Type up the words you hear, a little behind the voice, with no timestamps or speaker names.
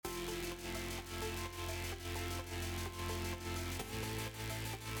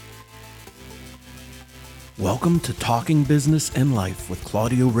Welcome to Talking Business and Life with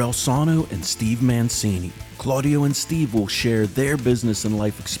Claudio Relsano and Steve Mancini. Claudio and Steve will share their business and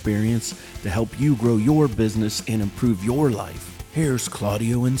life experience to help you grow your business and improve your life. Here's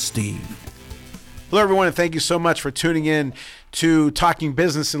Claudio and Steve. Hello, everyone, and thank you so much for tuning in to Talking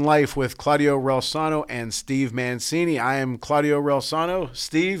Business and Life with Claudio Relsano and Steve Mancini. I am Claudio Relsano.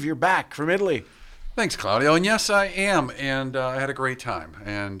 Steve, you're back from Italy. Thanks, Claudio. And yes, I am. And I had a great time.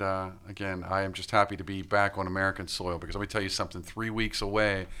 And again, I am just happy to be back on American soil because let me tell you something, 3 weeks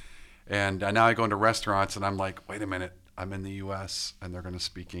away. And now I go into restaurants and I'm like, wait a minute, I'm in the U.S. and they're going to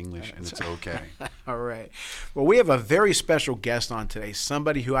speak English and it's okay. All right. Well, we have a very special guest on today,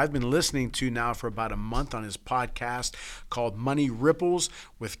 somebody who I've been listening to now for about a month on his podcast called Money Ripples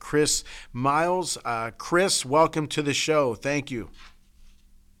with Chris Miles. Chris, welcome to the show. Thank you.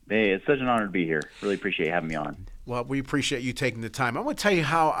 Hey, it's such an honor to be here. Really appreciate having me on. Well, we appreciate you taking the time. I want to tell you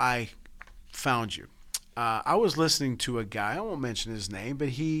how I found you. I was listening to a guy, I won't mention his name, but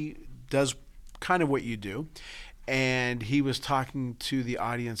he does kind of what you do. And he was talking to the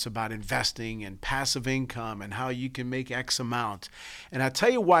audience about investing and passive income and how you can make X amount. And I'll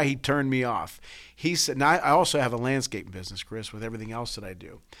tell you why he turned me off. He said, now I also have a landscape business, Chris, with everything else that I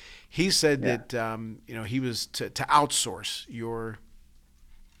do. He said that, he was to outsource your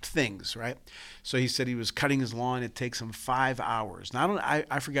things, right? So he said he was cutting his lawn. It takes him 5 hours. Now,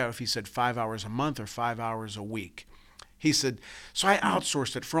 I forgot if he said 5 hours a month or 5 hours a week. He said, so I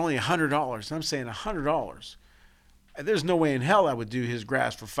outsourced it for only $100. And I'm saying $100. There's no way in hell I would do his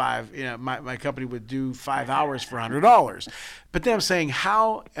grass for my company would do 5 hours for $100. But then I'm saying,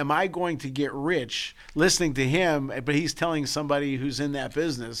 how am I going to get rich listening to him? But he's telling somebody who's in that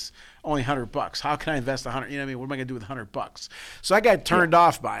business only $100. How can I invest 100? You know what I mean? What am I going to do with $100? So I got turned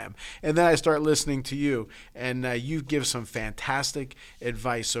off by him. And then I start listening to you, and you give some fantastic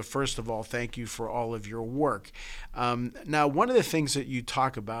advice. So first of all, thank you for all of your work. Now, one of the things that you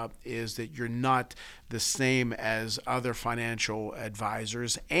talk about is that you're not the same as other financial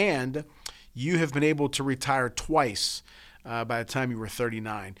advisors, and you have been able to retire twice by the time you were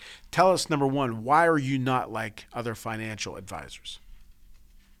 39. Tell us, number one, why are you not like other financial advisors?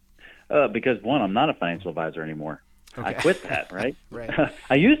 Because one, I'm not a financial advisor anymore. Okay. I quit that, right? Right.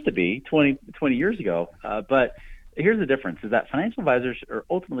 I used to be 20 years ago, but here's the difference, is that financial advisors are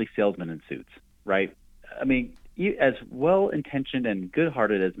ultimately salesmen in suits, right? I mean, as well-intentioned and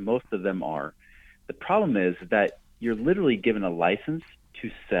good-hearted as most of them are, the problem is that you're literally given a license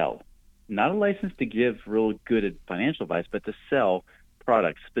to sell, not a license to give real good financial advice, but to sell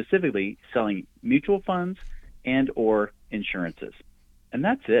products, specifically selling mutual funds and or insurances. And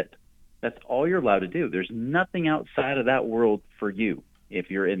that's it. That's all you're allowed to do. There's nothing outside of that world for you if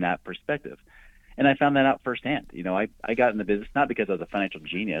you're in that perspective. And I found that out firsthand. You know, I got in the business not because I was a financial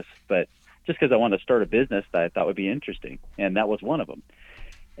genius, but just because I wanted to start a business that I thought would be interesting. And that was one of them.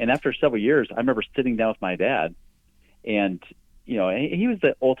 And after several years, I remember sitting down with my dad, and, you know, he was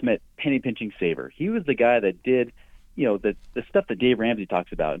the ultimate penny pinching saver. He was the guy that did, you know, the stuff that Dave Ramsey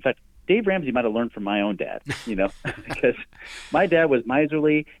talks about. In fact, Dave Ramsey might have learned from my own dad, you know, because my dad was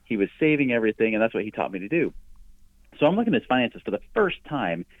miserly. He was saving everything, and that's what he taught me to do. So I'm looking at his finances for the first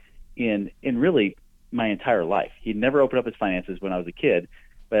time in really my entire life. He'd never opened up his finances when I was a kid,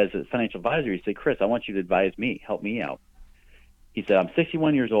 but as a financial advisor, he said, Chris, I want you to advise me, help me out. He said, I'm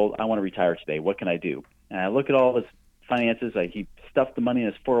 61 years old. I want to retire today. What can I do? And I look at all his finances. He stuffed the money in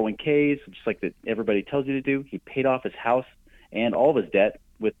his 401ks, just like that everybody tells you to do. He paid off his house and all of his debt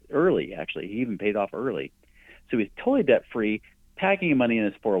early, actually. He even paid off early. So he's totally debt-free, packing money in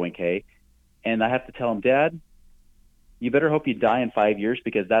his 401k. And I have to tell him, Dad, you better hope you die in 5 years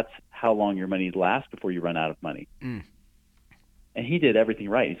because that's how long your money lasts before you run out of money. Mm. And he did everything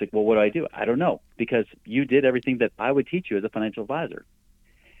right. He's like, well, what do? I don't know, because you did everything that I would teach you as a financial advisor.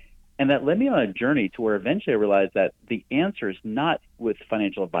 And that led me on a journey to where eventually I realized that the answer is not with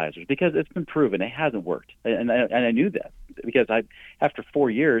financial advisors, because it's been proven it hasn't worked. And I knew that because after 4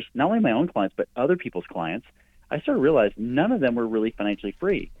 years, not only my own clients, but other people's clients, I started to realize none of them were really financially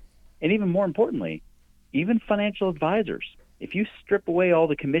free. And even more importantly, even financial advisors, if you strip away all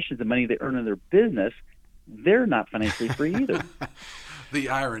the commissions and money they earn in their business, they're not financially free either. The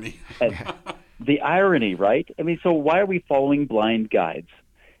irony. The irony, right? I mean, so why are we following blind guides?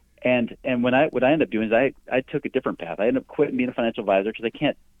 And what I ended up doing is I took a different path. I ended up quitting being a financial advisor because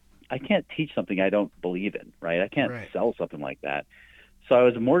I can't teach something I don't believe in, right? I can't sell something like that. So I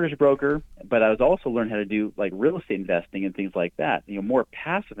was a mortgage broker, but I was also learning how to do like real estate investing and things like that. You know, more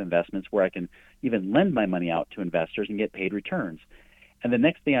passive investments where I can even lend my money out to investors and get paid returns. And the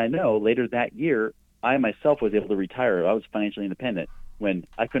next thing I know, later that year, I myself was able to retire. I was financially independent when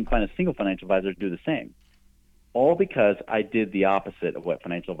I couldn't find a single financial advisor to do the same. all because I did the opposite of what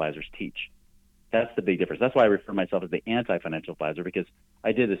financial advisors teach. That's the big difference. That's why I refer to myself as the anti-financial advisor, because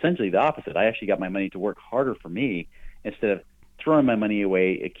I did essentially the opposite. I actually got my money to work harder for me instead of throwing my money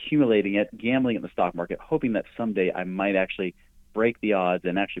away, accumulating it, gambling in the stock market, hoping that someday I might actually break the odds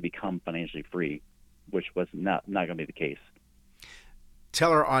and actually become financially free, which was not going to be the case.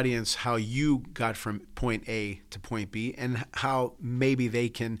 Tell our audience how you got from point A to point B and how maybe they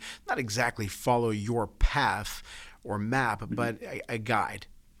can not exactly follow your path or map, but a guide.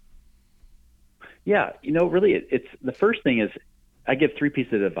 Yeah, really, it's the first thing is I give 3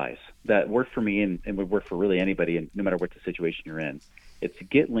 pieces of advice that work for me and would work for really anybody, and no matter what the situation you're in. It's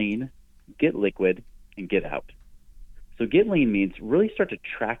get lean, get liquid, and get out. So get lean means really start to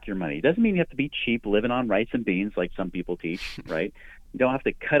track your money. It doesn't mean you have to be cheap living on rice and beans like some people teach, right? You don't have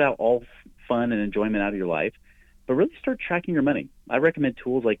to cut out all fun and enjoyment out of your life, but really start tracking your money. I recommend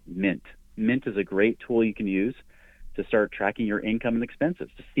tools like Mint. Mint is a great tool you can use to start tracking your income and expenses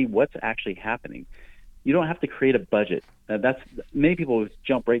to see what's actually happening. You don't have to create a budget. Many people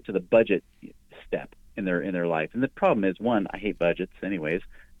jump right to the budget step in their life, and the problem is, one, I hate budgets anyways,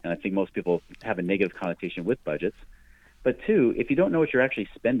 and I think most people have a negative connotation with budgets. But two, if you don't know what you're actually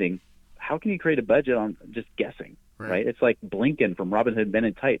spending, how can you create a budget on just guessing? Right? It's like Blinken from Robin Hood Men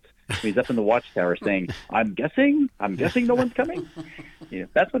in Tights. He's up in the watchtower saying, I'm guessing no one's coming.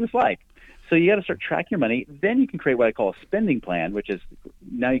 That's what it's like. So you got to start tracking your money. Then you can create what I call a spending plan, which is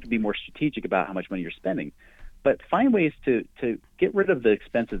now you can be more strategic about how much money you're spending. But find ways to get rid of the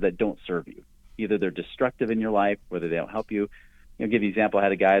expenses that don't serve you. Either they're destructive in your life, whether they don't help you. Give you an example. I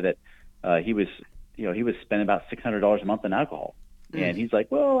had a guy that he was spending about $600 a month on alcohol. And he's like,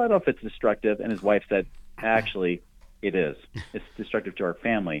 well, I don't know if it's destructive. And his wife said, actually, it is. It's destructive to our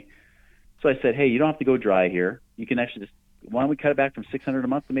family. So I said, hey, you don't have to go dry here. You can actually why don't we cut it back from $600 a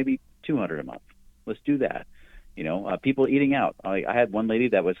month to maybe $200 a month? Let's do that. People eating out. I had one lady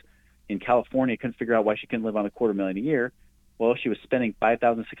that was in California, couldn't figure out why she couldn't live on $250,000 a year. Well, she was spending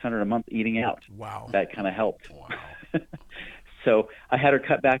 $5,600 a month eating out. Wow. That kind of helped. Wow. So I had her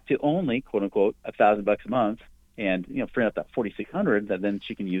cut back to only, quote unquote, $1,000 a month, and freeing up that $4,600 that then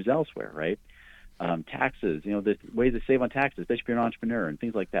she can use elsewhere, right? Taxes, the ways to save on taxes, especially if you're an entrepreneur and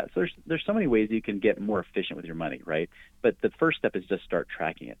things like that. So there's so many ways you can get more efficient with your money, right? But the first step is just start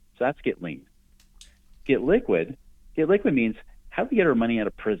tracking it. So that's get lean. Get liquid. Get liquid means how do we get our money out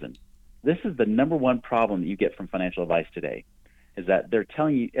of prison? This is the number one problem that you get from financial advice today, is that they're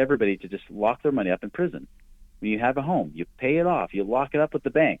telling everybody to just lock their money up in prison. When you have a home, you pay it off, you lock it up with the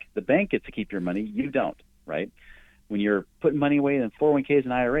bank. The bank gets to keep your money, you don't, right? When you're putting money away in 401ks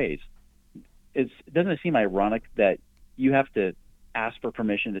and IRAs, doesn't it seem ironic that you have to ask for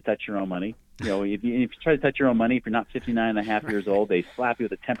permission to touch your own money? If you try to touch your own money, if you're not 59 and a half years old, they slap you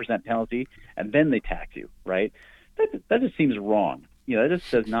with a 10% penalty, and then they tax you, right? That just seems wrong. That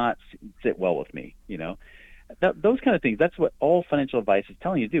just does not sit well with me, Those kind of things, that's what all financial advice is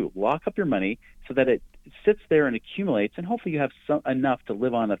telling you to do. Lock up your money so that it sits there and accumulates, and hopefully you have enough to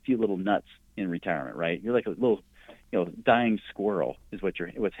live on a few little nuts in retirement, right? You're like a little, dying squirrel is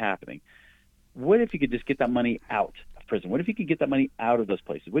what's happening. What if you could just get that money out of prison? What if you could get that money out of those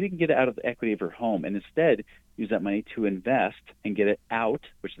places? What if you can get it out of the equity of your home and instead use that money to invest and get it out,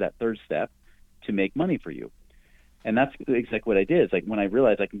 which is that third step, to make money for you? And that's exactly what I did. It's like when I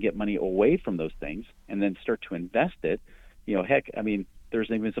realized I can get money away from those things and then start to invest it, there's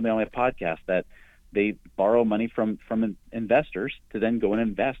even somebody on my podcast that they borrow money from investors to then go and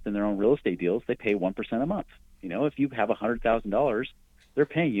invest in their own real estate deals. They pay 1% a month. If you have $100,000, they're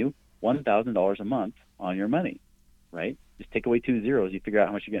paying you $1,000 a month on your money, right? Just take away 2 zeros, you figure out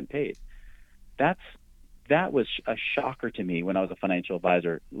how much you're getting paid. That was a shocker to me when I was a financial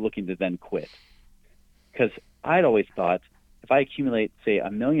advisor looking to then quit. Because I'd always thought if I accumulate, say,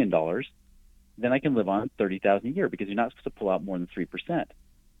 $1 million, then I can live on $30,000 a year because you're not supposed to pull out more than 3%.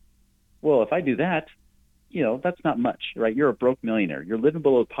 Well, if I do that, that's not much, right? You're a broke millionaire. You're living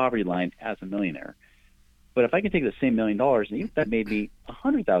below the poverty line as a millionaire. But if I can take the same $1 million, and even that made me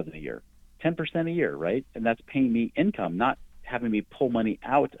 $100,000 a year, 10% a year, right? And that's paying me income, not having me pull money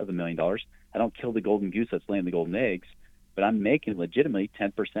out of the $1 million. I don't kill the golden goose that's laying the golden eggs, but I'm making legitimately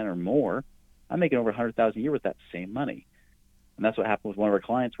 10% or more. I'm making over $100,000 a year with that same money. And that's what happened with one of our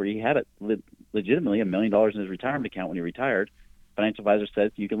clients where he had legitimately $1 million in his retirement account when he retired. Financial advisor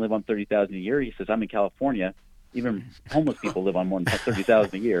says you can live on $30,000 a year. He says, I'm in California. Even homeless people live on more than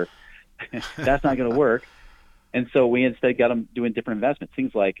 $30,000 a year. That's not going to work. And so we instead got him doing different investments.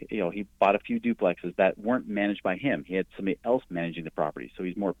 Things like, he bought a few duplexes that weren't managed by him. He had somebody else managing the property, so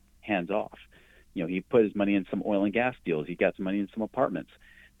he's more hands off. He put his money in some oil and gas deals. He got some money in some apartments.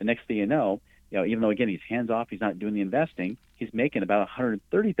 The next thing you know, even though again he's hands off, he's not doing the investing, he's making about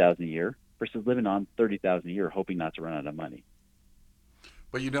 $130,000 a year versus living on $30,000 a year, hoping not to run out of money.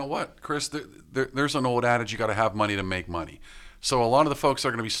 But you know what, Chris? There's an old adage: you got to have money to make money. So a lot of the folks are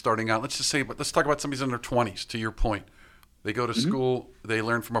going to be starting out. Let's talk about somebody's in their 20s. To your point, they go to school, they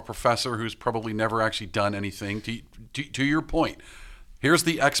learn from a professor who's probably never actually done anything. To your point, here's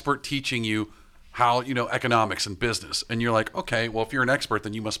the expert teaching you how, economics and business. And you're like, okay, well, if you're an expert,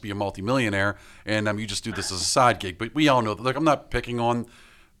 then you must be a multimillionaire, and you just do this as a side gig. But we all know that. Like, I'm not picking on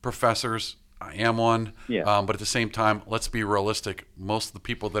professors. I am one. Yeah. But at the same time, let's be realistic. Most of the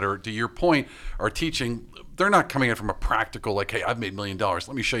people that are, to your point, are teaching, they're not coming in from a practical, like, hey, I've made $1 million.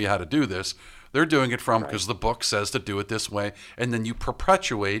 Let me show you how to do this. They're doing it from because the book says to do it this way. And then you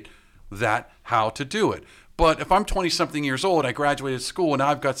perpetuate that how to do it. But if I'm 20-something years old, I graduated school, and now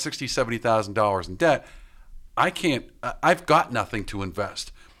I've got $60,000, $70,000 in debt, I've got nothing to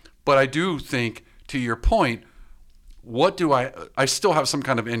invest. But I do think, to your point, I still have some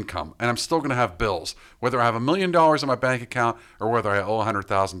kind of income, and I'm still going to have bills, whether I have $1 million in my bank account or whether I owe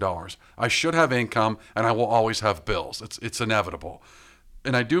 $100,000. I should have income, and I will always have bills. It's inevitable.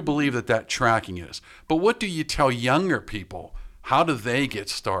 And I do believe that tracking is. But what do you tell younger people? How do they get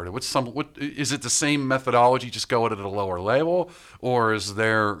started? What is it the same methodology, just go at it at a lower level? Or is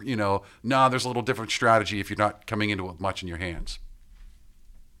there, there's a little different strategy if you're not coming into it with much in your hands?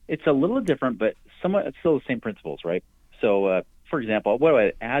 It's a little different, but somewhat it's still the same principles, right? So, for example, what I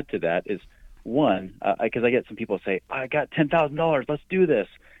would add to that is, one, because I get some people say, I got $10,000, let's do this.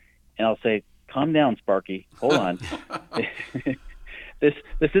 And I'll say, calm down, Sparky, hold on. This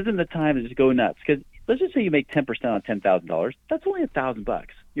isn't the time to just go nuts, because let's just say you make 10% on $10,000. That's only $1,000.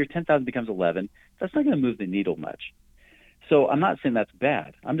 Your 10,000 becomes 11. That's not going to move the needle much. So I'm not saying that's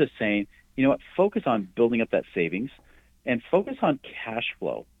bad. I'm just saying, focus on building up that savings and focus on cash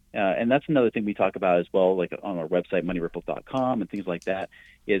flow. And that's another thing we talk about as well, like on our website, moneyripples.com and things like that,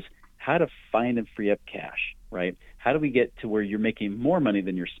 is how to find and free up cash, right? How do we get to where you're making more money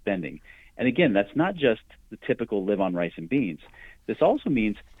than you're spending? And again, that's not just the typical live on rice and beans. This also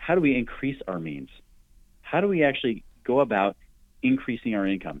means, how do we increase our means? How do we actually go about increasing our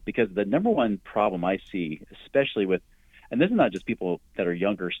income? Because the number one problem I see, especially with, and this is not just people that are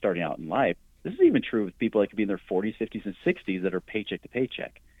younger starting out in life, this is even true with people that could be in their 40s, 50s, and 60s that are paycheck to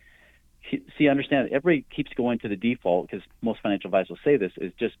paycheck. See, understand, everybody keeps going to the default, because most financial advisors will say this,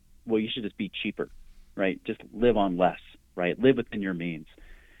 is just, well, you should just be cheaper, right? Just live on less, right? Live within your means.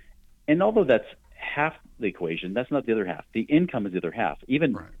 And although that's half the equation, that's not the other half. The income is the other half.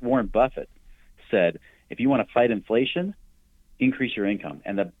 Even Warren Buffett said, if you want to fight inflation, increase your income.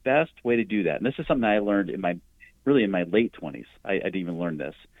 And the best way to do that, and this is something I learned in my late 20s. I didn't even learn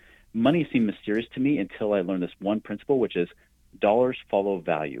this. Money seemed mysterious to me until I learned this one principle, which is dollars follow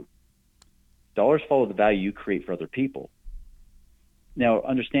value. Dollars follow the value you create for other people. Now,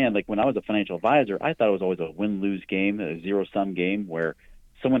 understand, like when I was a financial advisor, I thought it was always a win-lose game, a zero-sum game where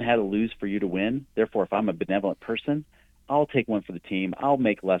someone had to lose for you to win. Therefore, if I'm a benevolent person, I'll take one for the team. I'll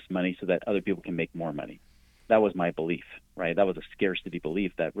make less money so that other people can make more money. That was my belief, right? That was a scarcity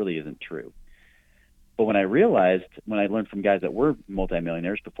belief that really isn't true. But when I learned from guys that were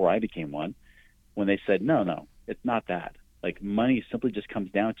multimillionaires before I became one, when they said, no, it's not that. Like, money simply just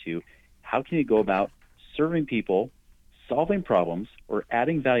comes down to, how can you go about serving people, solving problems, or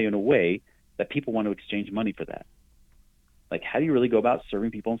adding value in a way that people want to exchange money for that? Like, how do you really go about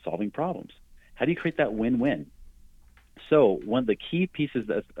serving people and solving problems? How do you create that win-win? So one of the key pieces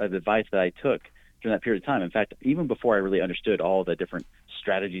of advice that I took during that period of time, in fact, even before I really understood all the different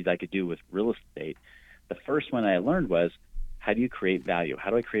strategies I could do with real estate, the first one I learned was, how do you create value? How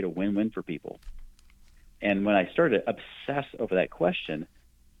do I create a win-win for people? And when I started to obsess over that question,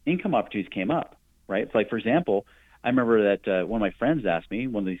 income opportunities came up, right? So, like, for example, I remember that one of my friends asked me,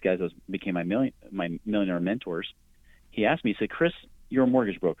 one of these guys that became my millionaire mentors, he asked me, he said, Chris, you're a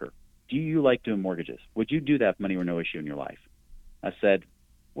mortgage broker. Do you like doing mortgages? Would you do that if money were no issue in your life? I said,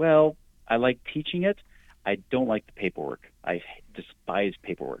 well, I like teaching it. I don't like the paperwork. I despise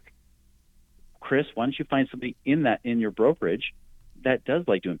paperwork. Chris, why don't you find somebody in your brokerage that does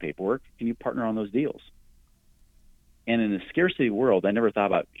like doing paperwork, and you partner on those deals? And in a scarcity world, I never thought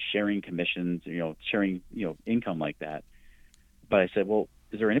about sharing commissions, sharing, income like that. But I said, well,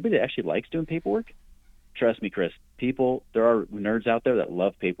 is there anybody that actually likes doing paperwork? Trust me, Chris, there are nerds out there that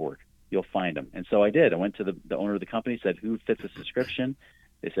love paperwork. You'll find them. And so I did. I went to the owner of the company, said, who fits this description?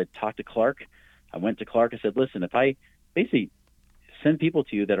 They said, talk to Clark. I went to Clark. I said, listen, if I basically send people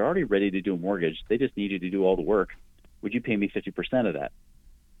to you that are already ready to do a mortgage, they just need you to do all the work, would you pay me 50% of that?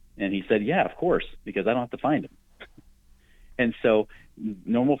 And he said, yeah, of course, because I don't have to find them. And so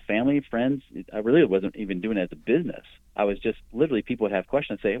normal family, friends. I really wasn't even doing it as a business. I was just literally, people would have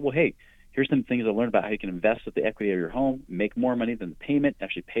questions, say, well, hey, here's some things I learned about how you can invest with the equity of your home, make more money than the payment,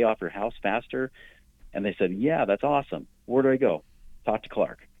 actually pay off your house faster. And they said, yeah, that's awesome. Where do I go? Talk to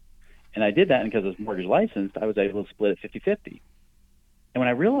Clark. And I did that, and because I was mortgage licensed, I was able to split it 50-50. And when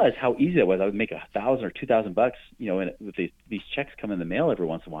I realized how easy it was, I would make $1,000 or $2,000, with these checks come in the mail every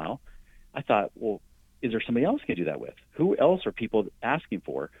once in a while. I thought, well, is there somebody else I can do that with? Who else are people asking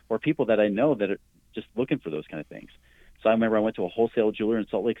for, or people that I know that are just looking for those kind of things? So I remember I went to a wholesale jeweler in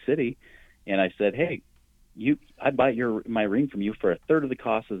Salt Lake City, and I said, hey, I buy my ring from you for a third of the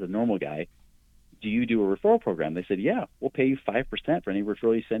cost as a normal guy. Do you do a referral program? They said, yeah, we'll pay you 5% for any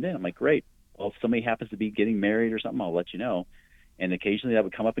referral you send in. I'm like, great. Well, if somebody happens to be getting married or something, I'll let you know. And occasionally that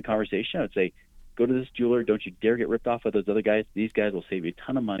would come up in conversation. I would say, go to this jeweler. Don't you dare get ripped off by those other guys. These guys will save you a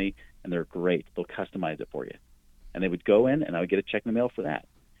ton of money, and they're great. They'll customize it for you. And they would go in, and I would get a check in the mail for that.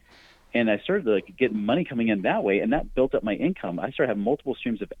 And I started to get money coming in that way, and that built up my income. I started having multiple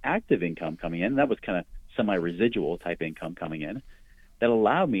streams of active income coming in. That was kind of semi-residual type income coming in that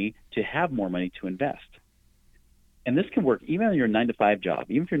allowed me to have more money to invest. And this can work even on your 9-to-5 job.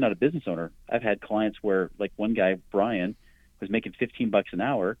 Even if you're not a business owner, I've had clients where, like one guy, Brian, was making $15 an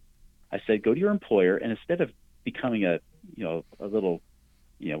hour. I said, go to your employer, and instead of becoming a little,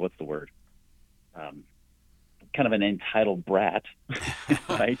 what's the word? Kind of an entitled brat,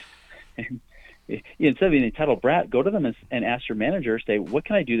 right? And instead of being an entitled brat, go to them and ask your manager, say, what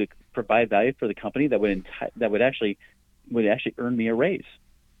can I do to provide value for the company that would actually earn me a raise?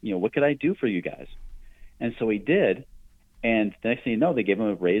 What could I do for you guys? And so he did. And the next thing you know, they gave him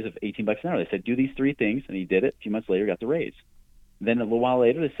a raise of $18 an hour. They said, do these 3 things. And he did it. A few months later, got the raise. Then a little while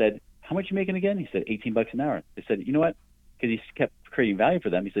later, they said, how much are you making again? He said, $18 an hour. They said, you know what? Because he kept creating value for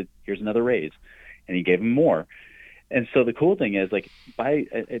them, he said, here's another raise. And he gave him more. And so the cool thing is, like, by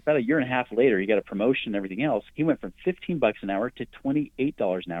about a year and a half later, he got a promotion and everything else. He went from $15 an hour to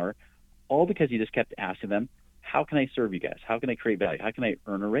 $28 an hour, all because he just kept asking them, how can I serve you guys? How can I create value? How can I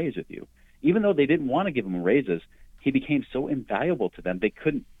earn a raise with you? Even though they didn't want to give him raises, he became so invaluable to them, they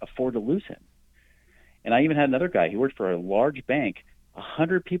couldn't afford to lose him. And I even had another guy, he worked for a large bank.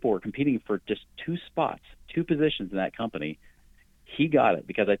 100 people were competing for just 2 spots, 2 positions in that company. He got it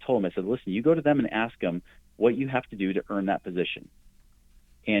because I told him, I said, listen, you go to them and ask them what you have to do to earn that position.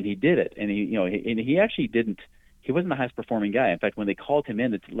 And he did it. And he actually he wasn't the highest performing guy. In fact, when they called him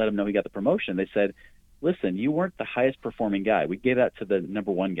in to let him know he got the promotion, they said, listen, you weren't the highest performing guy. We gave that to the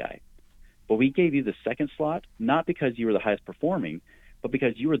number 1 guy. But we gave you the second slot, not because you were the highest performing, but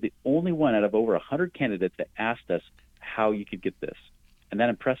because you were the only one out of over 100 candidates that asked us how you could get this. And that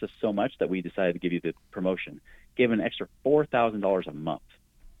impressed us so much that we decided to give you the promotion. Gave an extra $4,000 a month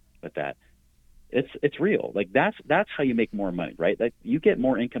with that. It's real. Like that's how you make more money, right? Like you get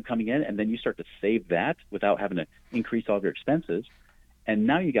more income coming in, and then you start to save that without having to increase all of your expenses. And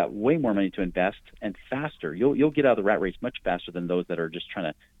now you got way more money to invest, and faster. You'll get out of the rat race much faster than those that are just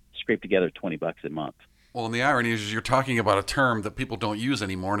trying to scrape together $20 a month. Well, and the irony is you're talking about a term that people don't use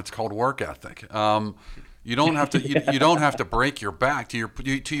anymore, and it's called work ethic. You don't have to you don't have to break your back.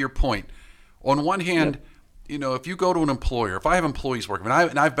 To your point, on one hand, if you go to an employer, if I have employees working,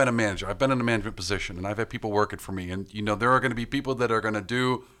 and I've been a manager, I've been in a management position, and I've had people working for me, and there are going to be people that are going to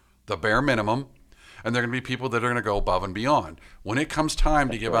do the bare minimum, and there are going to be people that are going to go above and beyond. When it comes time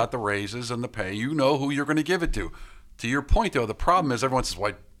to give out the raises and the pay, you know who you're going to give it to. To your point, though, the problem is everyone says,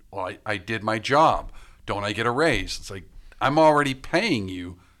 well, I did my job. Don't I get a raise? It's like, I'm already paying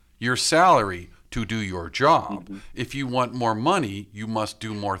you your salary to do your job. Mm-hmm. If you want more money, you must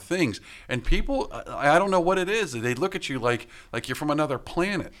do more things. And people, I don't know what it is. They look at you like you're from another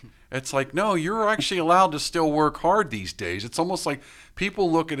planet. It's like, no, you're actually allowed to still work hard these days. It's almost like people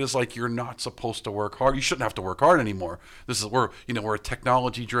look at it as like you're not supposed to work hard. You shouldn't have to work hard anymore. We're a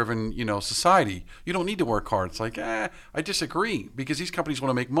technology-driven, society. You don't need to work hard. It's like, I disagree, because these companies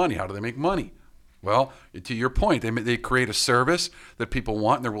want to make money. How do they make money? Well, to your point, they create a service that people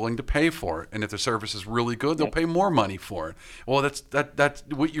want, and they're willing to pay for it. And if the service is really good, they'll pay more money for it. Well, that's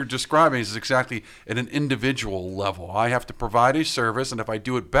what you're describing is exactly at an individual level. I have to provide a service, and if I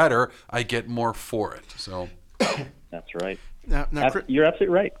do it better, I get more for it. So that's right. Now, you're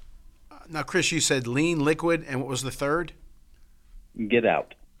absolutely right. Now, Chris, you said lean, liquid, and what was the third? Get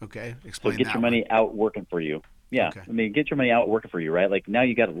out. Okay, explain that. So get your money out working for you. Yeah, okay. I mean, get your money out working for you, right? Like now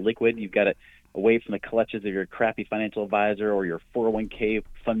you got it liquid, you've got it away from the clutches of your crappy financial advisor or your 401k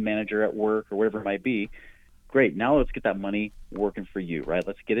fund manager at work or whatever it might be. Great. Now let's get that money working for you, right?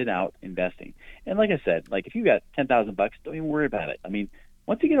 Let's get it out investing. And like I said, like if you got $10,000, don't even worry about it. I mean,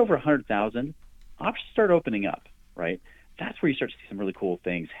 once you get over 100,000, options start opening up, right? that's where you start to see some really cool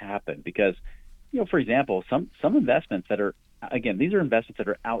things happen. Because, for example, some investments that are, again, these are investments that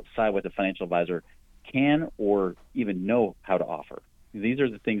are outside what the financial advisor can or even know how to offer. These are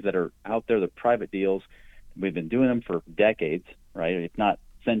the things that are out there, the private deals. We've been doing them for decades, right? If not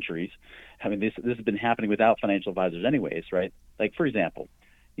centuries. I mean, this has been happening without financial advisors anyways, right? Like, for example,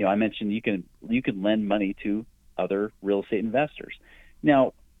 I mentioned you can lend money to other real estate investors.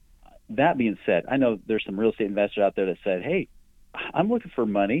 Now, that being said, I know there's some real estate investors out there that said, hey, I'm looking for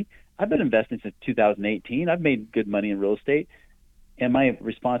money. I've been investing since 2018. I've made good money in real estate. And my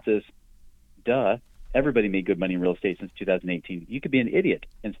response is, duh, everybody made good money in real estate since 2018. You could be an idiot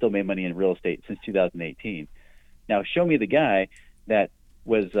and still made money in real estate since 2018. Now, show me the guy that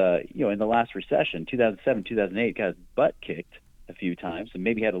was, in the last recession, 2007, 2008, got his butt kicked a few times and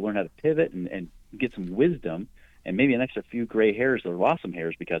maybe had to learn how to pivot and get some wisdom and maybe an extra few gray hairs or lost some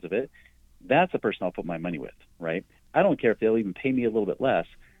hairs because of it. That's the person I'll put my money with, right? I don't care if they'll even pay me a little bit less.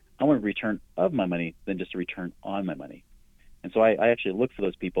 I want a return of my money than just a return on my money. And so I actually look for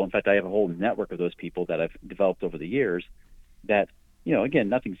those people. In fact, I have a whole network of those people that I've developed over the years that, again,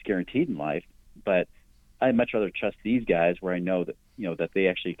 nothing's guaranteed in life, but I'd much rather trust these guys where I know that, that they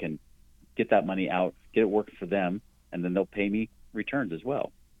actually can get that money out, get it working for them, and then they'll pay me returns as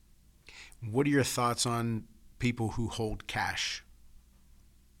well. What are your thoughts on people who hold cash?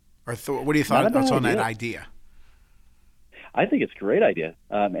 Or what are your thoughts on that idea? I think it's a great idea.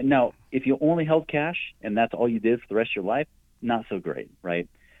 And now, if you only held cash and that's all you did for the rest of your life, not so great, right?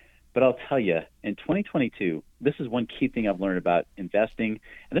 But I'll tell you, in 2022, this is one key thing I've learned about investing,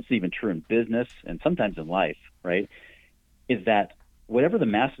 and this is even true in business and sometimes in life, right, is that whatever the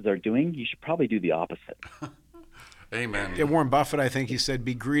masses are doing, you should probably do the opposite. Amen. Yeah, Warren Buffett, I think he said,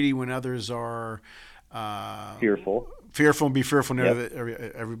 be greedy when others are fearful, and be fearful when Yep.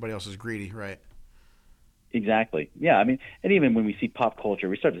 everybody else is greedy, right? Exactly. Yeah. I mean, and even when we see pop culture,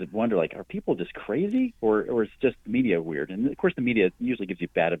 we start to wonder, like, are people just crazy or is just media weird? And of course, the media usually gives you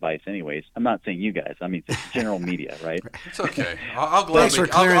bad advice anyways. I'm not saying you guys. I mean, it's general media, right? It's okay. I'll Thanks for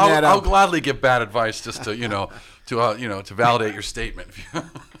gladly, clearing that up. I'll gladly give bad advice just to, to validate your statement.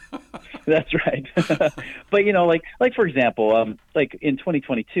 That's right. But, like for example, like in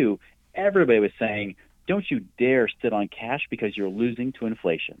 2022, everybody was saying, don't you dare sit on cash because you're losing to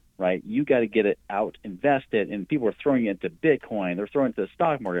inflation, right? You got to get it out, invest it, and people are throwing it into Bitcoin, they're throwing it into the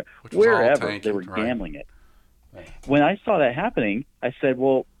stock market, wherever they were gambling it. Right. When I saw that happening, I said,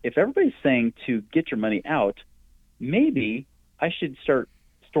 well, if everybody's saying to get your money out, maybe I should start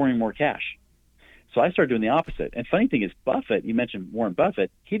storing more cash. So I started doing the opposite. And funny thing is, Buffett, you mentioned Warren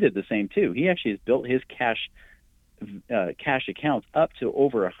Buffett, he did the same too. He actually has built his cash accounts up to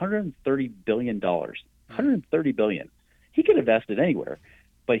over $130 billion. $130 billion. He could invest it anywhere,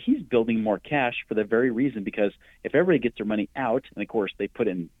 but he's building more cash for the very reason, because if everybody gets their money out, and of course they put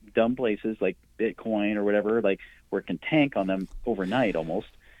in dumb places like Bitcoin or whatever, like where it can tank on them overnight almost,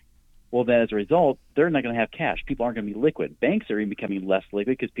 well, then as a result, they're not going to have cash. People aren't going to be liquid. Banks are even becoming less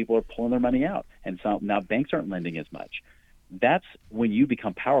liquid because people are pulling their money out, and so now banks aren't lending as much. That's when you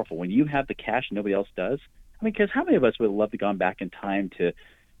become powerful, when you have the cash and nobody else does. I mean, because how many of us would have loved to gone back in time to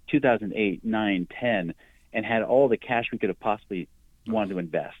 2008, 9, 10, and had all the cash we could have possibly wanted to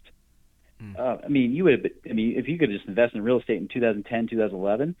invest? I mean, if you could just invest in real estate in 2010,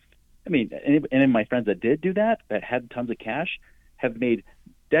 2011, I mean, any of my friends that did do that, that had tons of cash, have made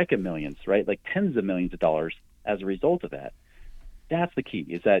deca millions, right? Like tens of millions of dollars as a result of that. That's the key,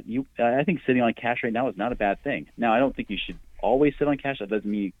 is that I think sitting on cash right now is not a bad thing. Now, I don't think you should always sit on cash. That doesn't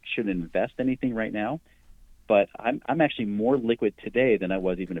mean you shouldn't invest anything right now. But I'm actually more liquid today than I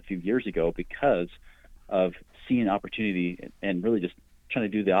was even a few years ago because of seeing opportunity and really just trying to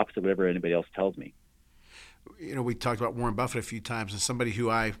do the opposite of whatever anybody else tells me. We talked about Warren Buffett a few times, and somebody who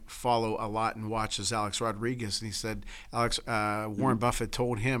I follow a lot and watch is Alex Rodriguez. And he said, Warren Buffett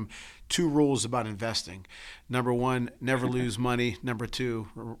told him 2 rules about investing. Number 1, never lose money. Number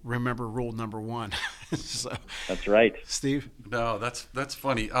 2, remember rule number 1. So, that's right. Steve? No, that's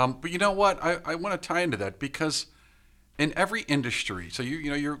funny. But you know what? I want to tie into that because in every industry, so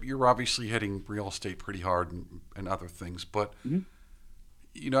you're obviously hitting real estate pretty hard and other things, but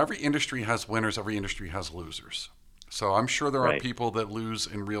every industry has winners, every industry has losers. So I'm sure there are people that lose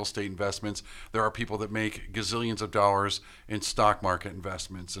in real estate investments. There are people that make gazillions of dollars in stock market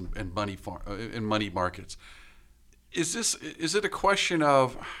investments and money markets. Is it a question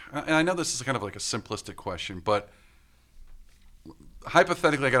of, and I know this is kind of like a simplistic question, but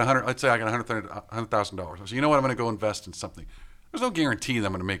hypothetically, let's say I got $100,000. So you know what, I'm going to go invest in something. There's no guarantee that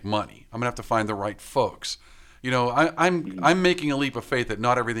I'm going to make money. I'm going to have to find the right folks. I'm making a leap of faith that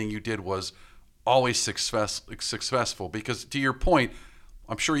not everything you did was always successful. Because to your point,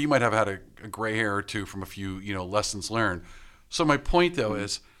 I'm sure you might have had a gray hair or two from a few, lessons learned. So my point though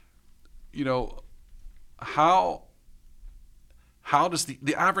is, how does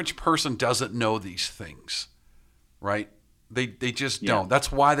the average person doesn't know these things, right? They just don't.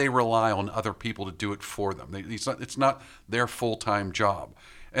 That's why they rely on other people to do it for them. It's not their full-time job.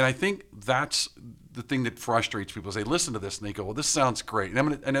 And I think that's the thing that frustrates people is they listen to this and they go, well, this sounds great.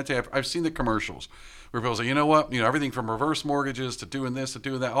 And I've seen the commercials where people say, you know what, everything from reverse mortgages to doing this to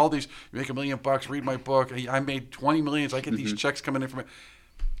doing that, all these, you make $1 million, read my book. I made 20 million. I get these checks coming in from it.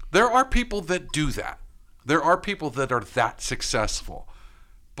 There are people that do that. There are people that are that successful.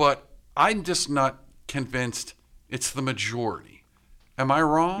 But I'm just not convinced it's the majority. Am I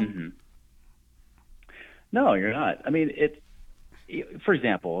wrong? Mm-hmm. No, you're not. I mean, for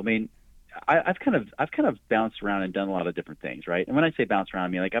example, I've kind of bounced around and done a lot of different things, right? And when I say bounce around, I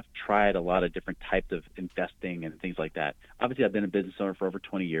mean like I've tried a lot of different types of investing and things like that. Obviously, I've been a business owner for over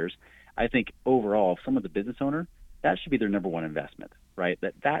 20 years. I think overall, if someone's a business owner, that should be their number one investment, right?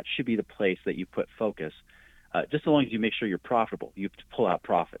 That should be the place that you put focus, just as long as you make sure you're profitable. You have to pull out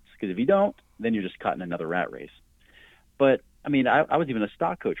profits, because if you don't, then you're just caught in another rat race. But I mean, I was even a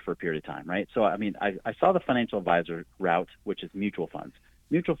stock coach for a period of time, right? So I mean, I saw the financial advisor route, which is mutual funds.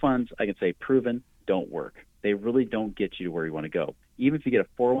 Mutual funds, I can say, proven, don't work. They really don't get you to where you want to go. Even if you get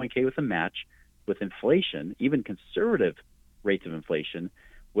a 401k with a match, with inflation, even conservative rates of inflation,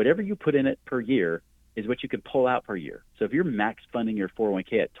 whatever you put in it per year is what you can pull out per year. So if you're max funding your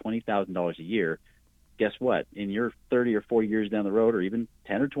 401k at $20,000 a year, guess what? In your 30 or 40 years down the road, or even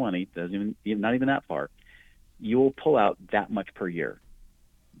 10 or 20, not even that far, you will pull out that much per year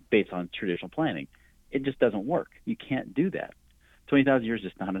based on traditional planning. It just doesn't work. You can't do that. 20,000 years is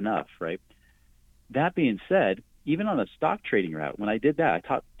just not enough, right? That being said, even on a stock trading route, when I did that, I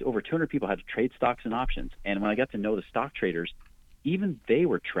taught over 200 people how to trade stocks and options. And when I got to know the stock traders, even they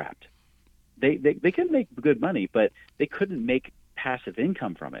were trapped. They could make good money, but they couldn't make passive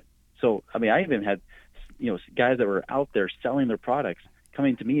income from it. So, I mean, I even had, guys that were out there selling their products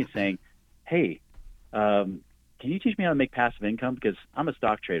coming to me and saying, hey, can you teach me how to make passive income? Because I'm a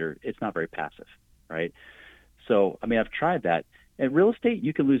stock trader. It's not very passive, right? So, I mean, I've tried that. In real estate,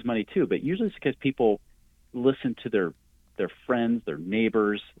 you can lose money too, but usually it's because people listen to their friends, their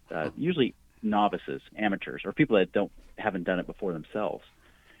neighbors, usually novices, amateurs, or people that haven't done it before themselves,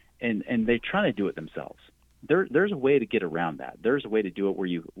 and they try to do it themselves. There's a way to get around that. There's a way to do it where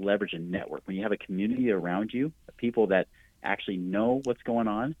you leverage a network. When you have a community around you, people that actually know what's going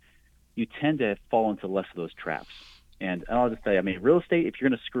on, you tend to fall into less of those traps. And I'll just say, I mean, real estate, if you're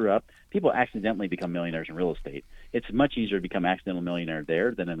going to screw up, people accidentally become millionaires in real estate. It's much easier to become accidental millionaire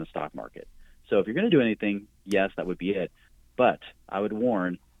there than in the stock market. So if you're going to do anything, yes, that would be it. But I would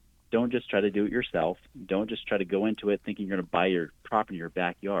warn, don't just try to do it yourself. Don't just try to go into it thinking you're going to buy your property in your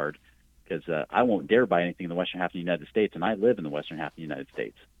backyard, because I won't dare buy anything in the western half of the United States, and I live in the western half of the United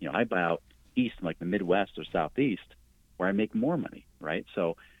States. I buy out east, like the Midwest or Southeast, where I make more money, right?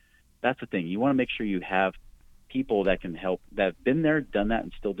 So that's the thing. You want to make sure you have people that can help, that have been there, done that,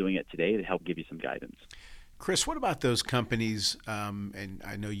 and still doing it today to help give you some guidance. Chris, what about those companies, and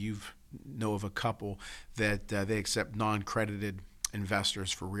I know you know of a couple, that they accept non-credited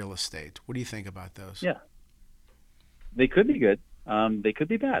investors for real estate. What do you think about those? Yeah. They could be good. They could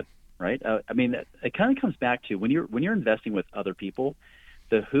be bad, right? I mean, it kind of comes back to when you're investing with other people,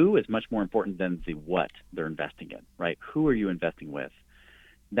 the who is much more important than the what they're investing in, right? Who are you investing with?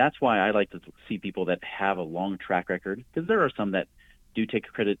 That's why I like to see people that have a long track record, because there are some that do take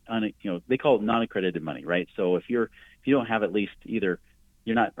credit on, they call it non-accredited money, right? So if you don't have at least either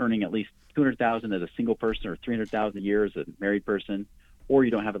you're not earning at least $200,000 as a single person or $300,000 a year as a married person, or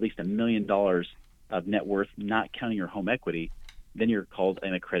you don't have at least $1 million of net worth, not counting your home equity, then you're called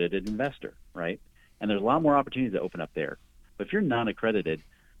an accredited investor, right? And there's a lot more opportunities that open up there. But if you're non-accredited,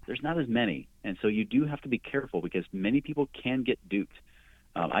 there's not as many. And so you do have to be careful, because many people can get duped.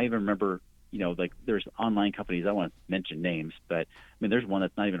 I even remember, like there's online companies, I don't want to mention names, but I mean, there's one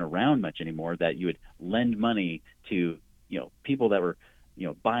that's not even around much anymore that you would lend money to, people that were,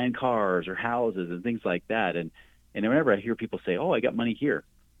 buying cars or houses and things like that. And whenever I hear people say, oh, I got money here.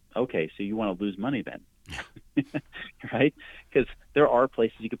 Okay, so you want to lose money then, right? Because there are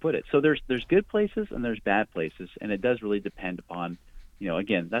places you could put it. So there's good places and there's bad places. And it does really depend upon,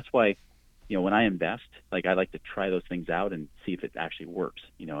 again, that's why, when I invest, like I like to try those things out and see if it actually works,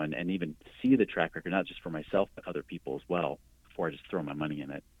 and even see the track record, not just for myself, but other people as well, before I just throw my money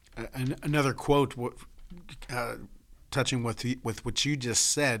in it. Another quote touching with what you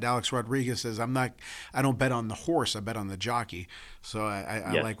just said. Alex Rodriguez says, I don't bet on the horse, I bet on the jockey. So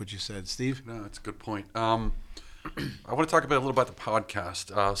I like what you said. Steve? No, that's a good point. I want to talk a little about the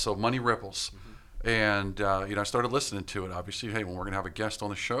podcast. So Money Ripples. And, I started listening to it. Obviously, hey, when we're going to have a guest on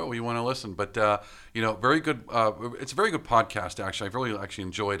the show, you want to listen. But, very good. It's a very good podcast, actually. I've really actually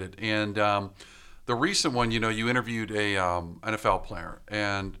enjoyed it. And the recent one, you interviewed a NFL player.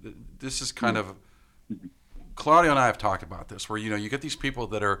 And this is kind of, Claudio and I have talked about this, where, you get these people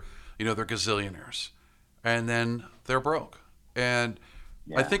that are, they're gazillionaires. And then they're broke. And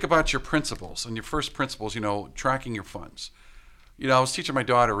I think about your principles. And your first principles, tracking your funds. I was teaching my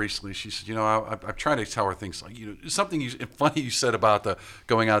daughter recently. She said, I'm trying to tell her things like, something funny you said about the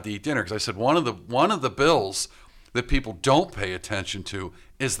going out to eat dinner. Because I said one of the bills that people don't pay attention to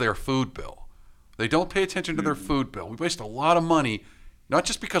is their food bill. They don't pay attention to their food bill. We waste a lot of money, not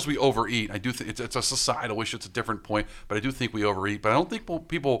just because we overeat. I do think it's a societal issue. It's a different point, but I do think we overeat. But I don't think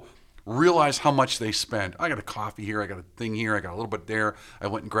people realize how much they spend. I got a coffee here. I got a thing here. I got a little bit there. I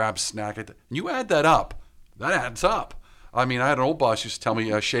went and grabbed a snack. And you add that up. That adds up. I mean, I had an old boss used to tell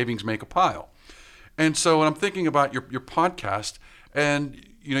me shavings make a pile. And so when I'm thinking about your podcast, and,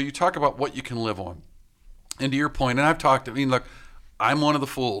 you talk about what you can live on. And to your point, and I've talked, look, I'm one of the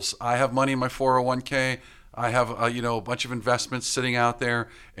fools. I have money in my 401k. I have, a bunch of investments sitting out there,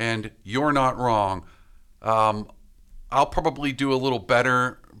 and you're not wrong. I'll probably do a little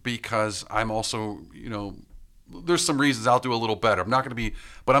better because I'm also, there's some reasons I'll do a little better. I'm not going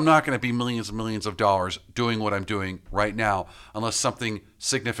to be millions and millions of dollars doing what I'm doing right now unless something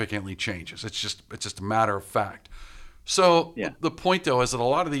significantly changes. It's just a matter of fact. So the point though is that a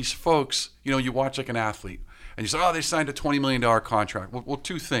lot of these folks, you watch like an athlete and you say, oh, they signed a $20 million contract. Well,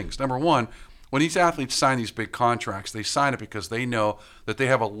 two things. Number one, when these athletes sign these big contracts, they sign it because they know that they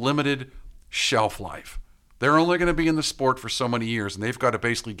have a limited shelf life. They're only going to be in the sport for so many years, and they've got to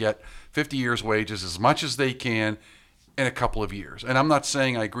basically get 50 years' wages, as much as they can, in a couple of years. And I'm not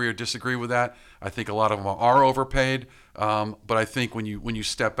saying I agree or disagree with that. I think a lot of them are overpaid, but I think when you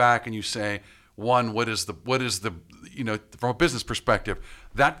step back and you say, one, what is the from a business perspective,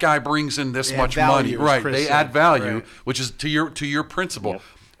 that guy brings in this much money, right? They add value, right. Which is to your principle.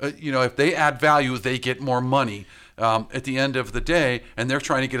 Yep. If they add value, they get more money. At the end of the day, and they're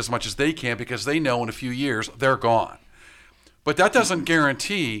trying to get as much as they can because they know in a few years they're gone. But that doesn't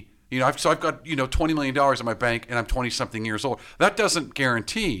guarantee, I've got, $20 million in my bank and I'm 20-something years old. That doesn't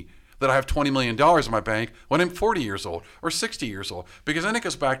guarantee that I have $20 million in my bank when I'm 40 years old or 60 years old. Because then it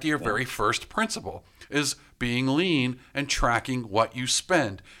goes back to your very first principle, is being lean and tracking what you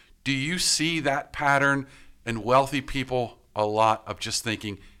spend. Do you see that pattern in wealthy people a lot of just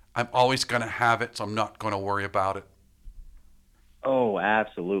thinking, I'm always going to have it, so I'm not going to worry about it? Oh,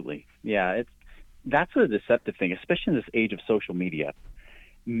 absolutely. Yeah, that's a deceptive thing, especially in this age of social media.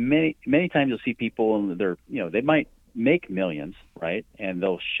 Many times you'll see people, and they might make millions, right? And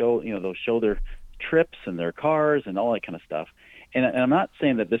they'll show their trips and their cars and all that kind of stuff. And I'm not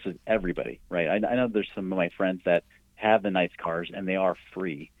saying that this is everybody, right? I know there's some of my friends that have the nice cars and they are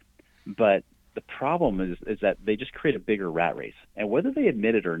free, but the problem is that they just create a bigger rat race. And whether they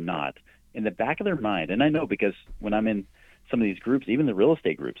admit it or not, in the back of their mind, and I know because when I'm in some of these groups, even the real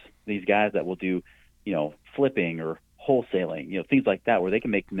estate groups, these guys that will do, flipping or wholesaling, things like that, where they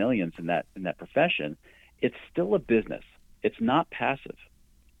can make millions in that profession, it's still a business. It's not passive.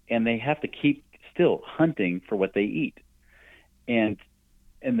 And they have to keep still hunting for what they eat. And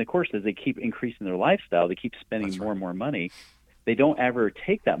of course, as they keep increasing their lifestyle, they keep spending more and more money. They don't ever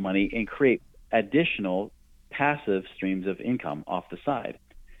take that money and create additional passive streams of income off the side.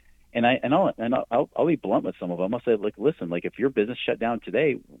 And I'll be blunt with some of them. I'll say, listen, if your business shut down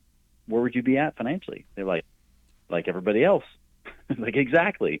today, where would you be at financially? They're like everybody else.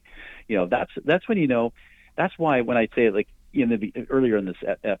 Exactly. That's when that's why when I say earlier in this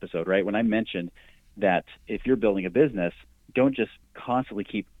episode, right, when I mentioned that if you're building a business, don't just constantly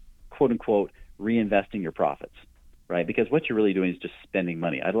keep quote unquote reinvesting your profits, right? Because what you're really doing is just spending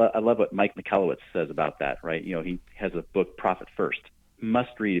money. I love what Mike Michalowicz says about that, right? He has a book, Profit First.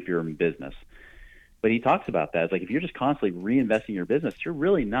 Must read if you're in business. But he talks about that. It's if you're just constantly reinvesting your business, you're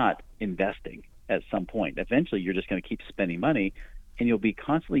really not investing at some point. Eventually, you're just going to keep spending money, and you'll be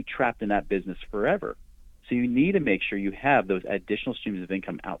constantly trapped in that business forever. So you need to make sure you have those additional streams of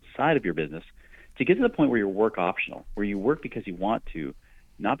income outside of your business to get to the point where you're work optional, where you work because you want to,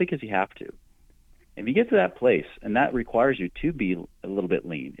 not because you have to. If you get to that place, and that requires you to be a little bit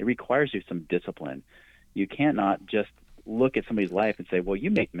lean, it requires you some discipline. You cannot just look at somebody's life and say, well,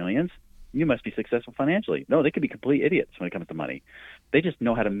 you make millions, you must be successful financially. No, they could be complete idiots when it comes to money. They just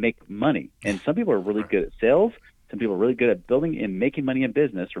know how to make money. And some people are really good at sales. Some people are really good at building and making money in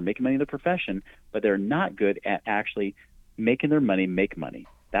business or making money in their profession, but they're not good at actually making their money make money.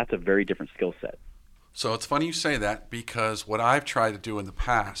 That's a very different skill set. So it's funny you say that, because what I've tried to do in the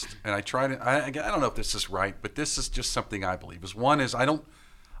past, and I don't know if this is right, but this is just something I believe, is one is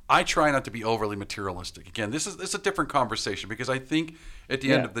I try not to be overly materialistic. Again, this is a different conversation, because I think at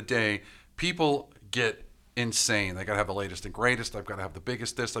the end of the day, people get insane. They got to have the latest and greatest. I've got to have the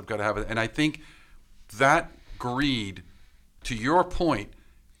biggest this. I've got to have it. And I think that greed, to your point,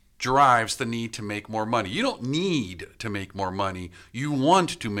 drives the need to make more money. You don't need to make more money. You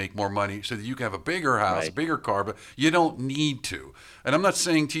want to make more money so that you can have a bigger house, a bigger car, but you don't need to. And I'm not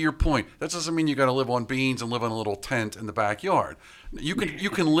saying, to your point, that doesn't mean you got to live on beans and live in a little tent in the backyard. You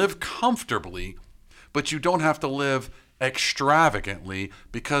can live comfortably, but you don't have to live extravagantly,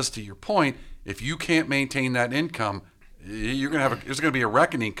 because, to your point, if you can't maintain that income, there's going to be a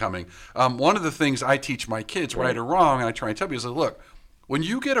reckoning coming. One of the things I teach my kids, right or wrong, and I try and tell people, is that, look, when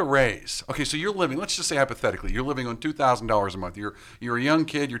you get a raise, okay, so you're living, let's just say hypothetically, you're living on $2,000 a month. You're a young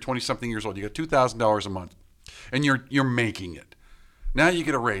kid, you're 20-something years old, you got $2,000 a month, and you're making it. Now you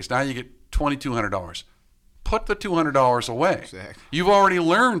get a raise. Now you get $2,200. Put the $200 away. Exactly. You've already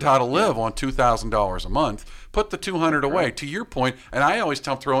learned how to live on $2,000 a month. Put the $200 away. To your point, and I always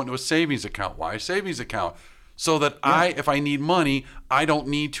tell them, throw it into a savings account. Why a savings account? So that if I need money, I don't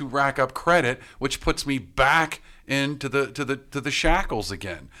need to rack up credit, which puts me back into the shackles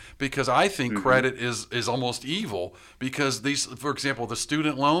again. Because I think credit is almost evil, because these, for example, the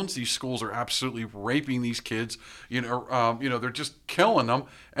student loans, these schools are absolutely raping these kids. They're just killing them.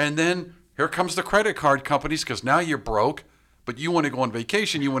 And then here comes the credit card companies, because now you're broke, but you want to go on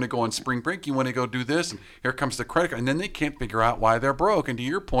vacation, you want to go on spring break, you want to go do this, and here comes the credit card. And then they can't figure out why they're broke. And to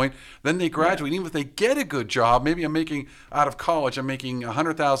your point, then they graduate. Even if they get a good job, maybe I'm making, out of college, I'm making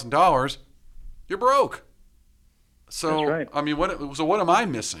 $100,000, you're broke. So, that's right. I mean, what am I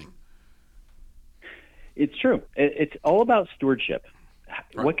missing? It's true. It's all about stewardship.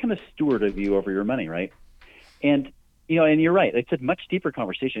 Right. What kind of steward are you over your money, right? And, and you're right. It's a much deeper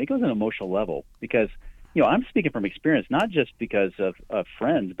conversation. It goes on an emotional level, because, I'm speaking from experience, not just because of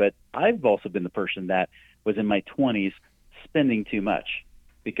friends, but I've also been the person that was in my 20s spending too much.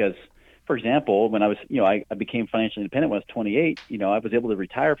 Because, for example, when I was, I became financially independent when I was 28, I was able to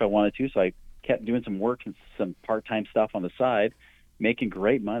retire if I wanted to, so I kept doing some work and some part-time stuff on the side, making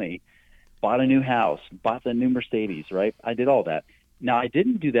great money, bought a new house, bought the new Mercedes, right? I did all that. Now, I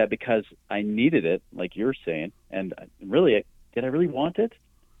didn't do that because I needed it, like you're saying, and really, did I really want it?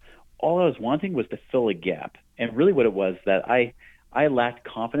 All I was wanting was to fill a gap. And really what it was, that I lacked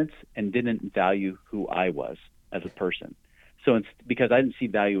confidence and didn't value who I was as a person. So it's because I didn't see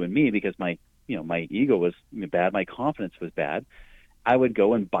value in me, because my ego was bad, my confidence was bad, I would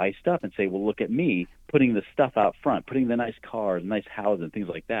go and buy stuff and say, well, look at me, putting the stuff out front, putting the nice cars, nice houses, and things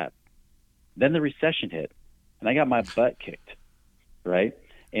like that. Then the recession hit, and I got my butt kicked, right?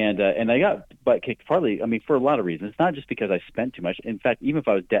 And I got butt kicked partly, for a lot of reasons. It's not just because I spent too much. In fact, even if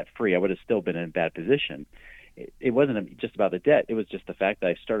I was debt-free, I would have still been in a bad position. It wasn't just about the debt. It was just the fact that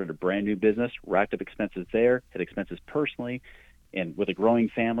I started a brand new business, racked up expenses there, had expenses personally, and with a growing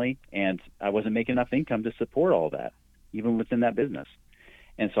family, and I wasn't making enough income to support all that, even within that business.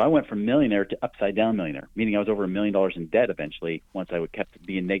 And so I went from millionaire to upside down millionaire, meaning I was over $1 million in debt eventually, once I would kept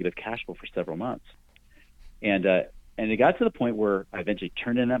being negative cash flow for several months. And it got to the point where I eventually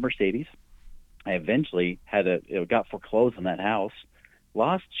turned in that Mercedes. I eventually got foreclosed on that house,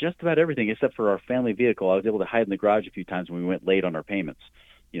 lost just about everything except for our family vehicle. I was able to hide in the garage a few times when we went late on our payments,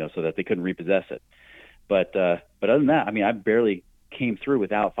 so that they couldn't repossess it. But other than that, I barely came through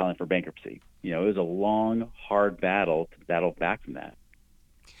without filing for bankruptcy. It was a long, hard battle to battle back from that.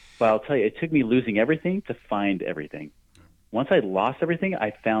 But I'll tell you, it took me losing everything to find everything. Once I lost everything,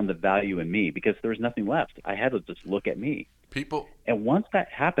 I found the value in me, because there was nothing left. I had to just look at me. And once that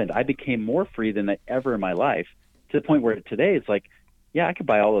happened, I became more free than ever in my life, to the point where today it's like, yeah, I could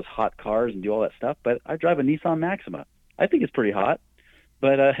buy all those hot cars and do all that stuff, but I drive a Nissan Maxima. I think it's pretty hot,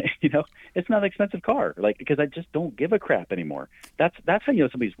 but it's not an expensive car, because I just don't give a crap anymore. That's how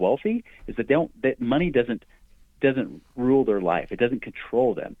somebody's wealthy, is that money doesn't rule their life. It doesn't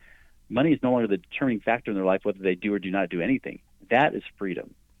control them. Money is no longer the determining factor in their life, whether they do or do not do anything. That is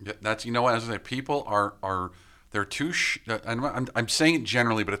freedom. Yeah, that's, as I say, people are they're too. I'm saying it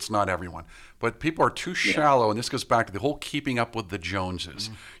generally, but it's not everyone. But people are too shallow, and this goes back to the whole keeping up with the Joneses.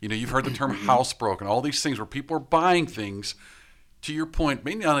 You've heard the term housebroken, all these things where people are buying things. To your point,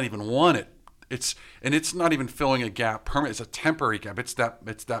 maybe not even want it. It's not even filling a gap permanent. It's a temporary gap. It's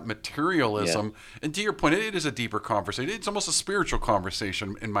that materialism. Yeah. And to your point, it is a deeper conversation. It's almost a spiritual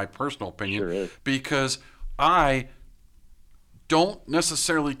conversation, in my personal opinion, Sure is. Because I don't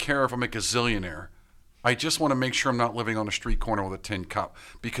necessarily care if I'm a gazillionaire. I just want to make sure I'm not living on a street corner with a tin cup,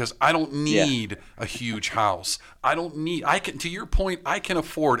 because I don't need a huge house. To your point, I can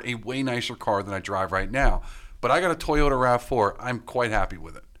afford a way nicer car than I drive right now, but I got a Toyota RAV4. I'm quite happy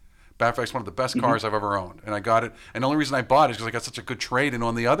with it. Matter of fact, it's one of the best cars I've ever owned, and I got it. And the only reason I bought it is because I got such a good trade-in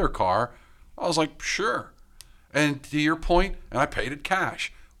on the other car. I was like, sure. And to your point, and I paid it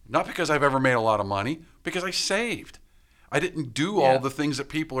cash. Not because I've ever made a lot of money, because I saved. I didn't do all the things that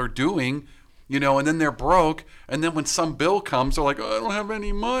people are doing, and then they're broke. And then when some bill comes, they're like, oh, I don't have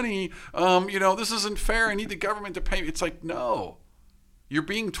any money. This isn't fair. I need the government to pay me. It's like, no. You're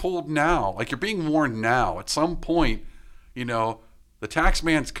being told now, like you're being warned now. At some point, the tax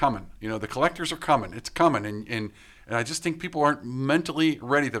man's coming. The collectors are coming. It's coming. And I just think people aren't mentally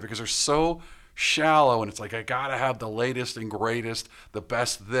ready to, because they're so shallow, and it's like, I gotta have the latest and greatest, the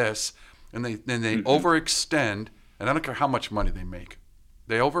best this, and they overextend, and I don't care how much money they make,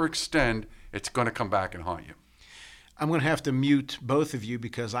 they overextend. It's going to come back and haunt you. I'm going to have to mute both of you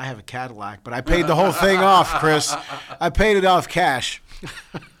because I have a Cadillac, but I paid the whole thing off, Chris. I paid it off cash.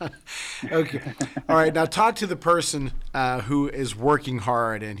 Okay. All right. Now talk to the person who is working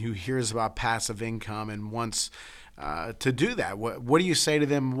hard and who hears about passive income and wants to do that. What do you say to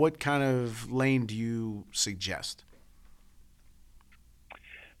them? What kind of lane do you suggest?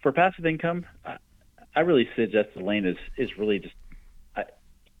 For passive income, I really suggest the lane is really just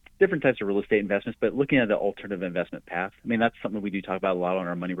different types of real estate investments, but looking at the alternative investment path. I mean, that's something we do talk about a lot on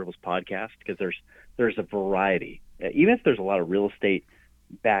our Money Rebels podcast, because there's a variety. Even if there's a lot of real estate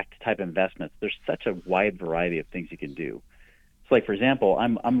backed type investments, there's such a wide variety of things you can do. So, like for example,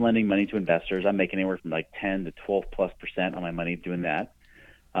 I'm lending money to investors. I'm making anywhere from like 10 to 12+% on my money doing that.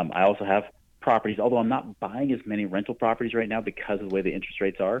 I also have properties, although I'm not buying as many rental properties right now because of the way the interest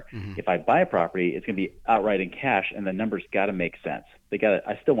rates are. If I buy a property, it's going to be outright in cash, and the numbers got to make sense.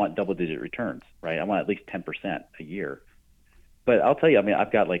 I still want double-digit returns, right? I want at least 10% a year. But I'll tell you, I mean,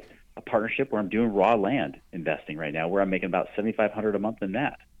 I've got like a partnership where I'm doing raw land investing right now, where I'm making about $7,500 a month in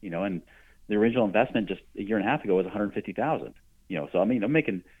that, and the original investment just a year and a half ago was $150,000, So I mean, I'm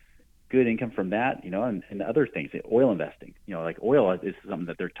making good income from that, and other things, oil investing, like oil is something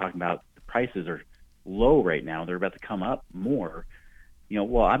that they're talking about. The prices are low right now; they're about to come up more.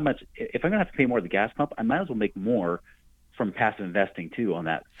 Well, if I'm gonna have to pay more at the gas pump, I might as well make more from passive investing too on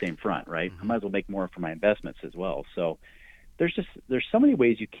that same front, right? I might as well make more from my investments as well. So there's so many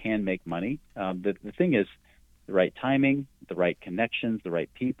ways you can make money. The thing is the right timing, the right connections, the right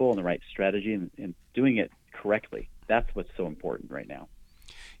people, and the right strategy, and doing it correctly. That's what's so important right now.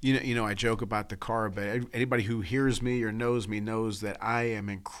 I joke about the car, but anybody who hears me or knows me knows that I am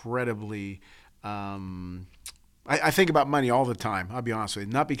incredibly I think about money all the time. I'll be honest with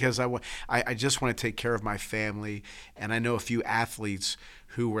you. Not because I just want to take care of my family. And I know a few athletes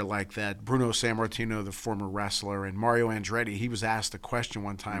who were like that. Bruno Sammartino, the former wrestler, and Mario Andretti. He was asked a question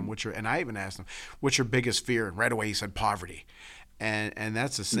one time, and I even asked him, "What's your biggest fear?" And right away he said poverty. And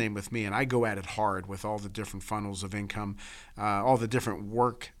that's the same with me. And I go at it hard with all the different funnels of income, all the different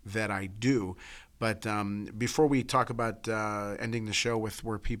work that I do. But before we talk about ending the show with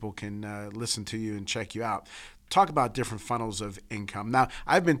where people can listen to you and check you out, talk about different funnels of income. Now,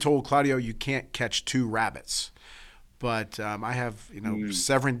 I've been told, Claudio, you can't catch two rabbits. But I have,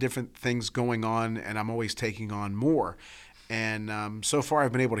 several different things going on, and I'm always taking on more. And so far,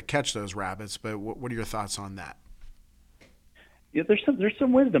 I've been able to catch those rabbits. But what are your thoughts on that? Yeah, there's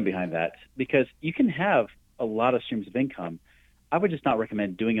some wisdom behind that, because you can have a lot of streams of income. I would just not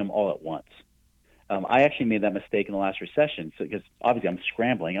recommend doing them all at once. I actually made that mistake in the last recession, because obviously I'm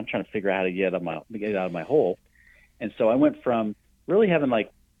scrambling. I'm trying to figure out how to get out of my hole. And so I went from really having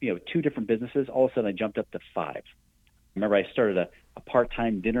 2 different businesses. All of a sudden I jumped up to 5. Remember, I started a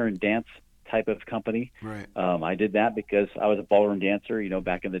part-time dinner and dance type of company. Right. I did that because I was a ballroom dancer,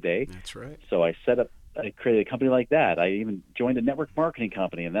 back in the day. That's right. So I created a company like that. I even joined a network marketing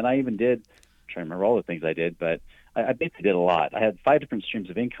company, and then I even I'm trying to remember all the things I did, but I basically did a lot. I had 5 different streams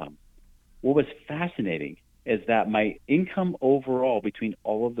of income. What was fascinating is that my income overall between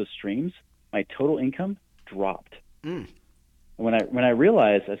all of the streams, my total income dropped. And when I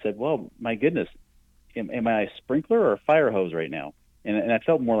realized, I said, well, my goodness, am I a sprinkler or a fire hose right now? And I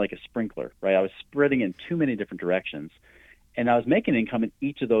felt more like a sprinkler, right? I was spreading in too many different directions, and I was making income in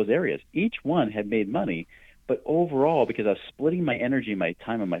each of those areas. Each one had made money, but overall, because I was splitting my energy, my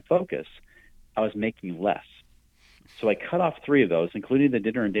time, and my focus, I was making less. So I cut off 3 of those, including the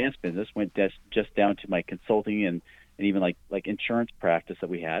dinner and dance business, went just down to my consulting and even like insurance practice that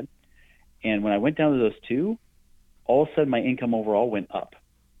we had. And when I went down to those 2, all of a sudden my income overall went up.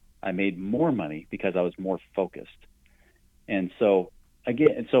 I made more money because I was more focused. And so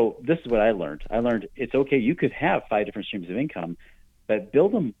this is what I learned. I learned it's okay. You could have 5 different streams of income, but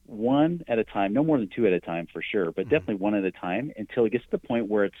build them one at a time, no more than 2 at a time for sure, but definitely one at a time until it gets to the point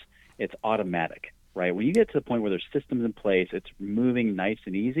where it's automatic, right? When you get to the point where there's systems in place, it's moving nice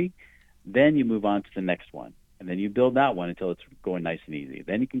and easy, then you move on to the next one. And then you build that one until it's going nice and easy.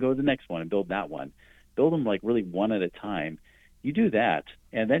 Then you can go to the next one and build that one. Build them like really one at a time. You do that,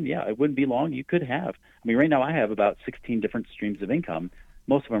 and then, it wouldn't be long. You could have. I mean, right now I have about 16 different streams of income,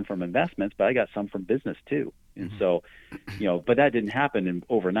 most of them from investments, but I got some from business too. And so, but that didn't happen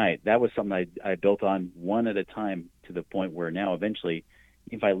overnight. That was something I built on one at a time to the point where now eventually,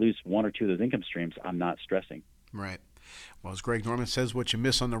 if I lose 1 or 2 of those income streams, I'm not stressing. Right. Well, as Greg Norman says, what you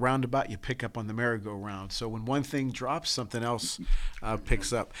miss on the roundabout, you pick up on the merry-go-round. So when one thing drops, something else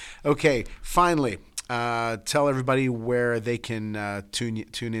picks up. Okay, finally, tell everybody where they can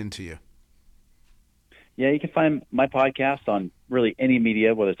tune into you. Yeah, you can find my podcast on really any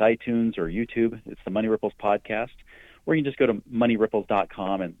media, whether it's iTunes or YouTube. It's the Money Ripples Podcast. Or you can just go to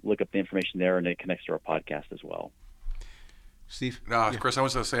moneyripples.com and look up the information there, and it connects to our podcast as well. Steve? Chris, I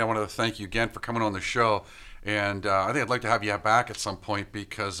wanted to say I wanted to thank you again for coming on the show. And I think I'd like to have you back at some point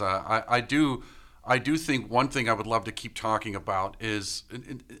because I do think one thing I would love to keep talking about is,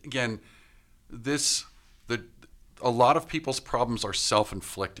 again, a lot of people's problems are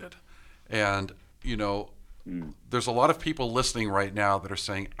self-inflicted. And, there's a lot of people listening right now that are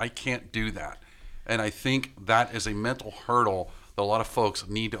saying, I can't do that. And I think that is a mental hurdle that a lot of folks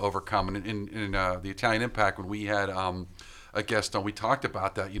need to overcome. And in the Italian Impact, when we had a guest on, we talked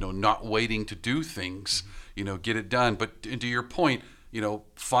about that, not waiting to do things, get it done. But to your point,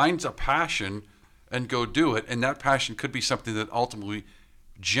 find a passion and go do it. And that passion could be something that ultimately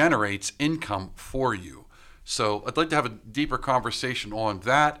generates income for you. So I'd like to have a deeper conversation on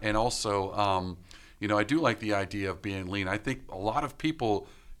that. And also, I do like the idea of being lean. I think a lot of people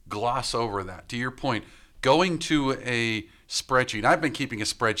gloss over that. To your point, going to a spreadsheet. I've been keeping a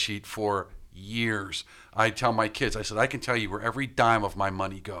spreadsheet for years. I tell my kids, I said, I can tell you where every dime of my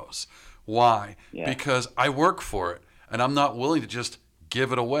money goes. Why? Yeah. Because I work for it, and I'm not willing to just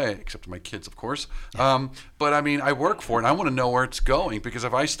give it away, except to my kids, of course. But I mean, I work for it, and I want to know where it's going, because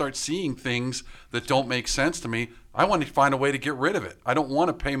if I start seeing things that don't make sense to me, I want to find a way to get rid of it. I don't want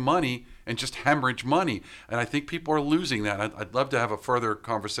to pay money and just hemorrhage money. And I think people are losing that. I'd love to have a further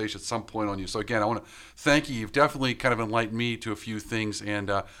conversation at some point on you. So again, I want to thank you. You've definitely kind of enlightened me to a few things,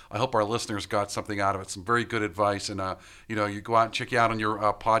 and I hope our listeners got something out of it. Some very good advice. And you go out and check you out on your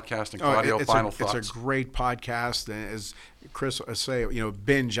podcast and Claudio Final Thoughts. It's a great podcast. As Chris say,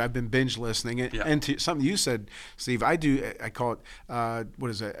 binge. I've been binge listening. And to something you said, Steve, I call it,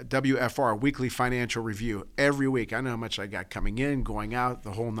 WFR, Weekly Financial Review, every week. I know how much I got coming in, going out,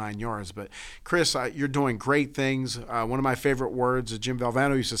 the whole 9 yards. But Chris, you're doing great things. One of my favorite words, Jim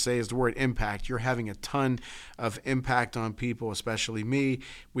Valvano used to say, is the word impact. You're having a ton of impact on people, especially me.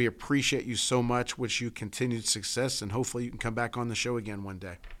 We appreciate you so much. Wish you continued success, and hopefully you can come back on the show again one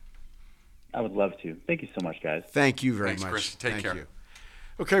day. I would love to. Thank you so much, guys. Thank you very much. Thanks, Chris. Take care. You.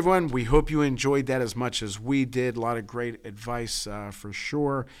 Okay, everyone, we hope you enjoyed that as much as we did. A lot of great advice for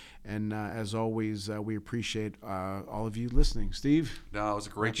sure. And as always, we appreciate all of you listening. Steve? No, it was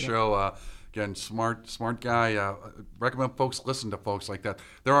a great show. Again, smart guy. Recommend folks listen to folks like that.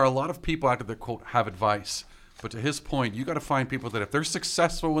 There are a lot of people out there that, quote, have advice. But to his point, you got to find people that if they're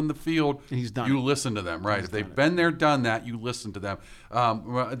successful in the field, you listen to them, right? If they've been there, done that, you listen to them. Fran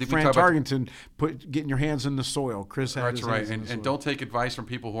Tarkenton, getting your hands in the soil. Chris had his hands in the soil. And don't take advice from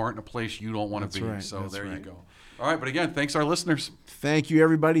people who aren't in a place you don't want to be. Right, so there you go. All right, but again, thanks our listeners. Thank you,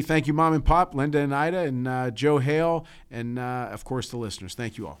 everybody. Thank you, Mom and Pop, Linda and Ida, and Joe Hale, and, of course, the listeners.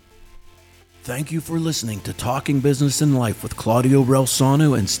 Thank you all. Thank you for listening to Talking Business and Life with Claudio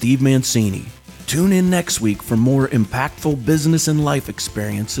Relsano and Steve Mancini. Tune in next week for more impactful business and life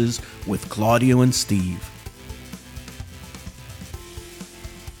experiences with Claudio and Steve.